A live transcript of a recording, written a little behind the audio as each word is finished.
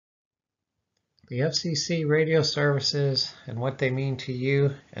The FCC radio services and what they mean to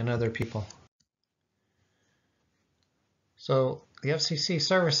you and other people. So the FCC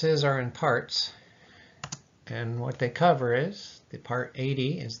services are in parts, and what they cover is the part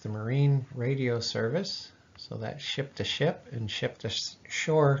 80 is the marine radio service, so that's ship-to-ship and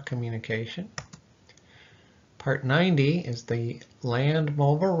ship-to-shore communication. Part 90 is the land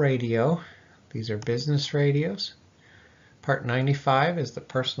mobile radio. These are business radios. Part 95 is the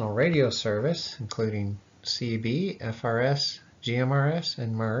personal radio service, including CB, FRS, GMRS,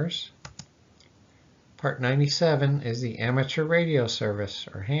 and MURS. Part 97 is the amateur radio service,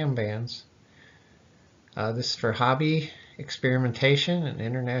 or ham bands. This is for hobby, experimentation, and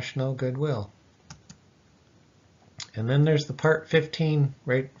international goodwill. And then there's the Part 15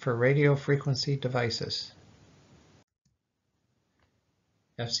 for radio frequency devices.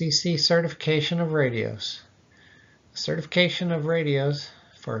 FCC certification of radios. Certification of radios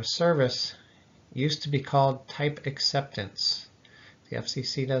for a service used to be called type acceptance. The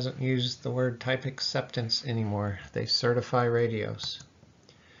FCC doesn't use the word type acceptance anymore. They certify radios.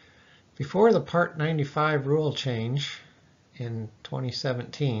 Before the Part 95 rule change in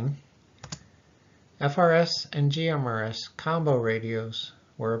 2017, FRS and GMRS combo radios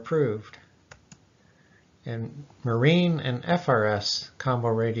were approved, and marine and FRS combo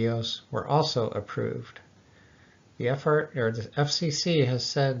radios were also approved. The FCC has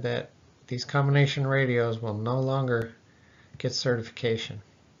said that these combination radios will no longer get certification.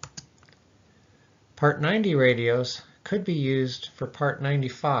 Part 90 radios could be used for Part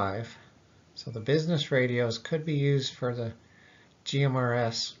 95, so the business radios could be used for the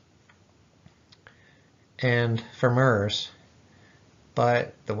GMRS and for MURS,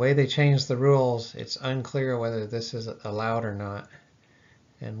 but the way they changed the rules, it's unclear whether this is allowed or not.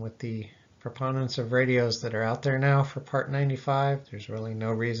 And with the proponents of radios that are out there now for Part 95, there's really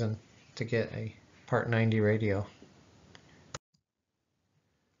no reason to get a Part 90 radio.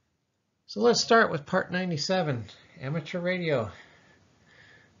 So let's start with Part 97, amateur radio.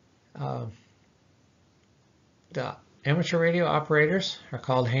 The amateur radio operators are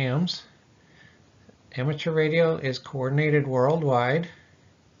called hams. Amateur radio is coordinated worldwide.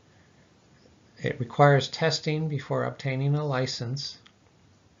 It requires testing before obtaining a license.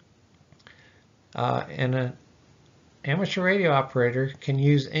 And an amateur radio operator can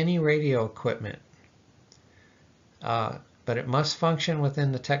use any radio equipment, but it must function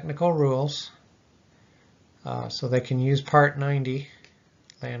within the technical rules. So they can use Part 90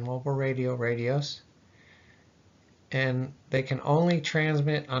 land mobile radio radios, and they can only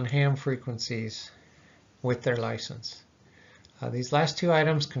transmit on ham frequencies with their license. These last two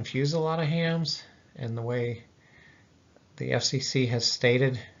items confuse a lot of hams, and the way the FCC has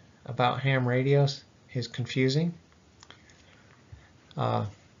stated about ham radios is confusing. But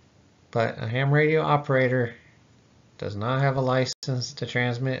a ham radio operator does not have a license to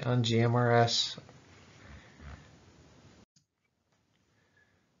transmit on GMRS.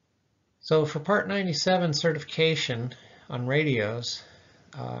 So for Part 97 certification on radios,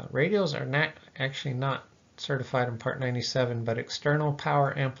 radios are actually not certified in Part 97, but external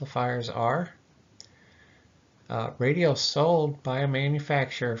power amplifiers are. Radios sold by a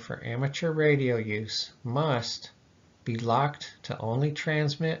manufacturer for amateur radio use must be locked to only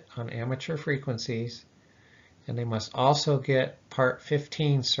transmit on amateur frequencies, and they must also get Part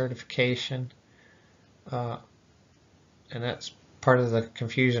 15 certification, and that's part of the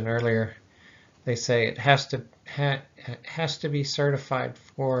confusion earlier. They say it has to be certified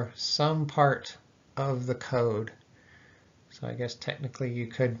for some part of the code. So I guess technically you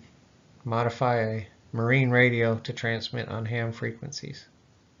could modify a marine radio to transmit on ham frequencies.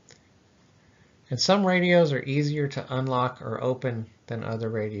 And some radios are easier to unlock or open than other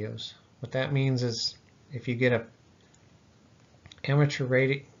radios. What that means is if you get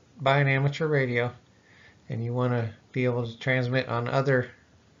buy an amateur radio and you want to be able to transmit on other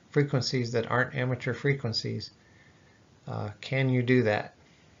frequencies that aren't amateur frequencies, can you do that?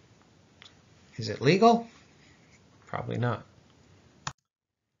 Is it legal? Probably not.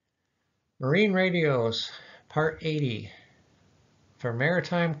 Marine radios, Part 80, for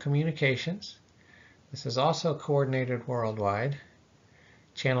maritime communications. This is also coordinated worldwide.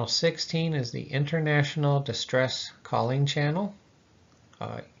 Channel 16 is the International Distress Calling Channel.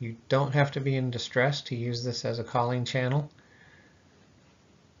 You don't have to be in distress to use this as a calling channel.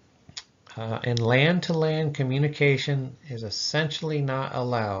 And land-to-land communication is essentially not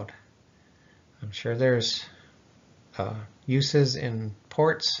allowed. I'm sure there's uses in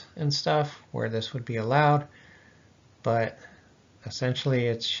ports and stuff where this would be allowed, but essentially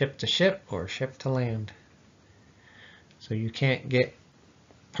it's ship-to-ship or ship-to-land. So you can't get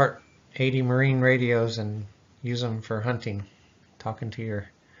Part 80 marine radios and use them for hunting, talking to your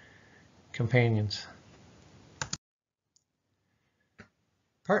companions.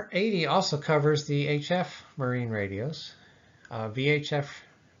 Part 80 also covers the HF marine radios. VHF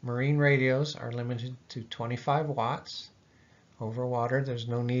marine radios are limited to 25 watts. Over water, there's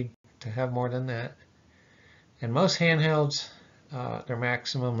no need to have more than that. And most handhelds, their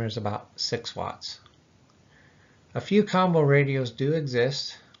maximum is about 6 watts. A few combo radios do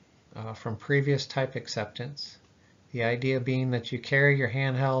exist from previous type acceptance. The idea being that you carry your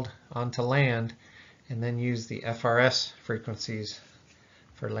handheld onto land and then use the FRS frequencies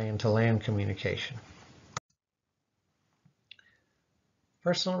for land-to-land communication.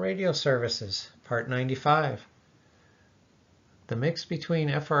 Personal radio services, Part 95. The mix between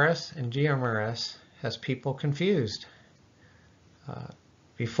FRS and GMRS has people confused.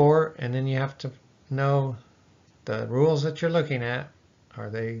 Before, and then you have to know the rules that you're looking at. Are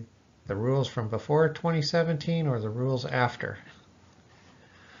they the rules from before 2017 or the rules after?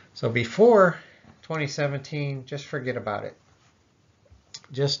 So before 2017, just forget about it.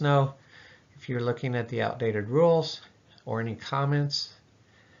 Just know if you're looking at the outdated rules or any comments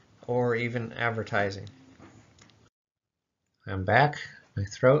or even advertising. I'm back. My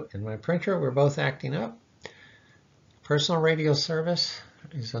throat and my printer were both acting up. Personal radio service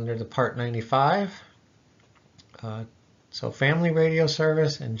is under the Part 95. So family radio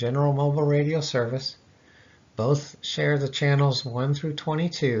service and general mobile radio service both share the channels 1 through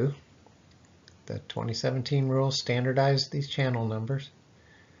 22. The 2017 rules standardized these channel numbers.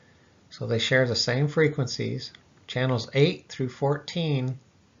 So they share the same frequencies. Channels 8 through 14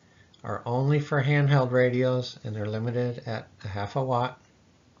 are only for handheld radios and they're limited at a half a watt.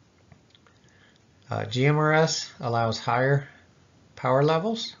 GMRS allows higher power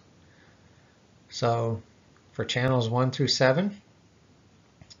levels. So for channels 1 through 7,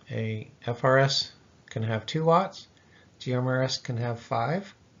 a FRS can have 2 watts, GMRS can have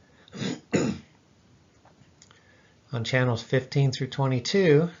 5. On channels 15 through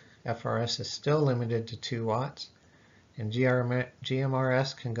 22, FRS is still limited to 2 watts, and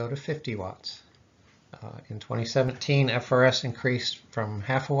GMRS can go to 50 watts. In 2017, FRS increased from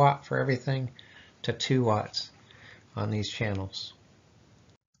half a watt for everything to 2 watts on these channels.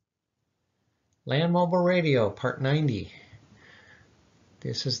 Land Mobile Radio, Part 90.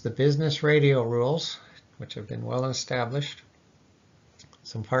 This is the business radio rules, which have been well established.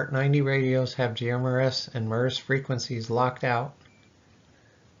 Some Part 90 radios have GMRS and MURS frequencies locked out.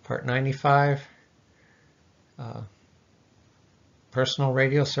 Part 95, personal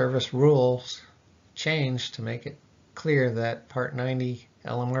radio service rules changed to make it clear that Part 90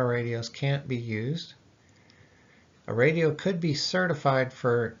 LMR radios can't be used. A radio could be certified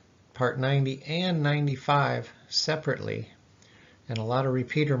for Part 90 and 95 separately, and a lot of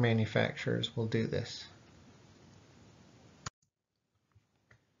repeater manufacturers will do this.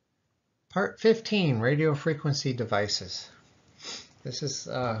 Part 15, radio frequency devices. This is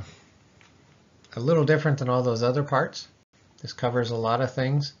a little different than all those other parts. This covers a lot of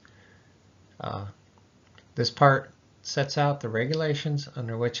things. This part sets out the regulations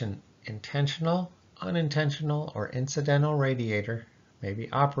under which an intentional, unintentional, or incidental radiator may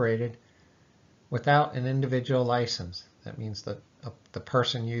be operated without an individual license. That means the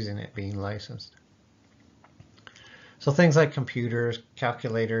person using it being licensed. So things like computers,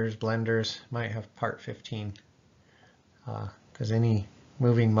 calculators, blenders might have Part 15, because any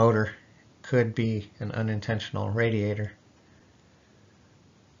moving motor could be an unintentional radiator.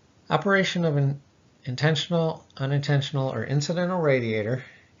 Operation of an intentional, unintentional, or incidental radiator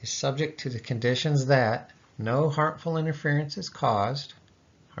is subject to the conditions that no harmful interference is caused.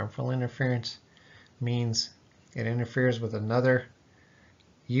 Harmful interference means it interferes with another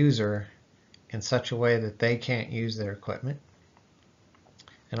user in such a way that they can't use their equipment.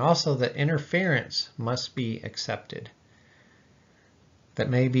 And also that interference must be accepted. That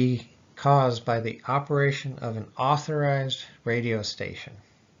may be caused by the operation of an authorized radio station.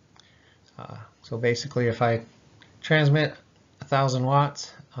 So basically, if I transmit 1,000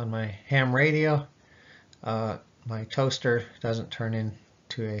 watts on my ham radio, my toaster doesn't turn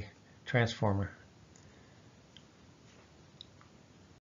into a transformer.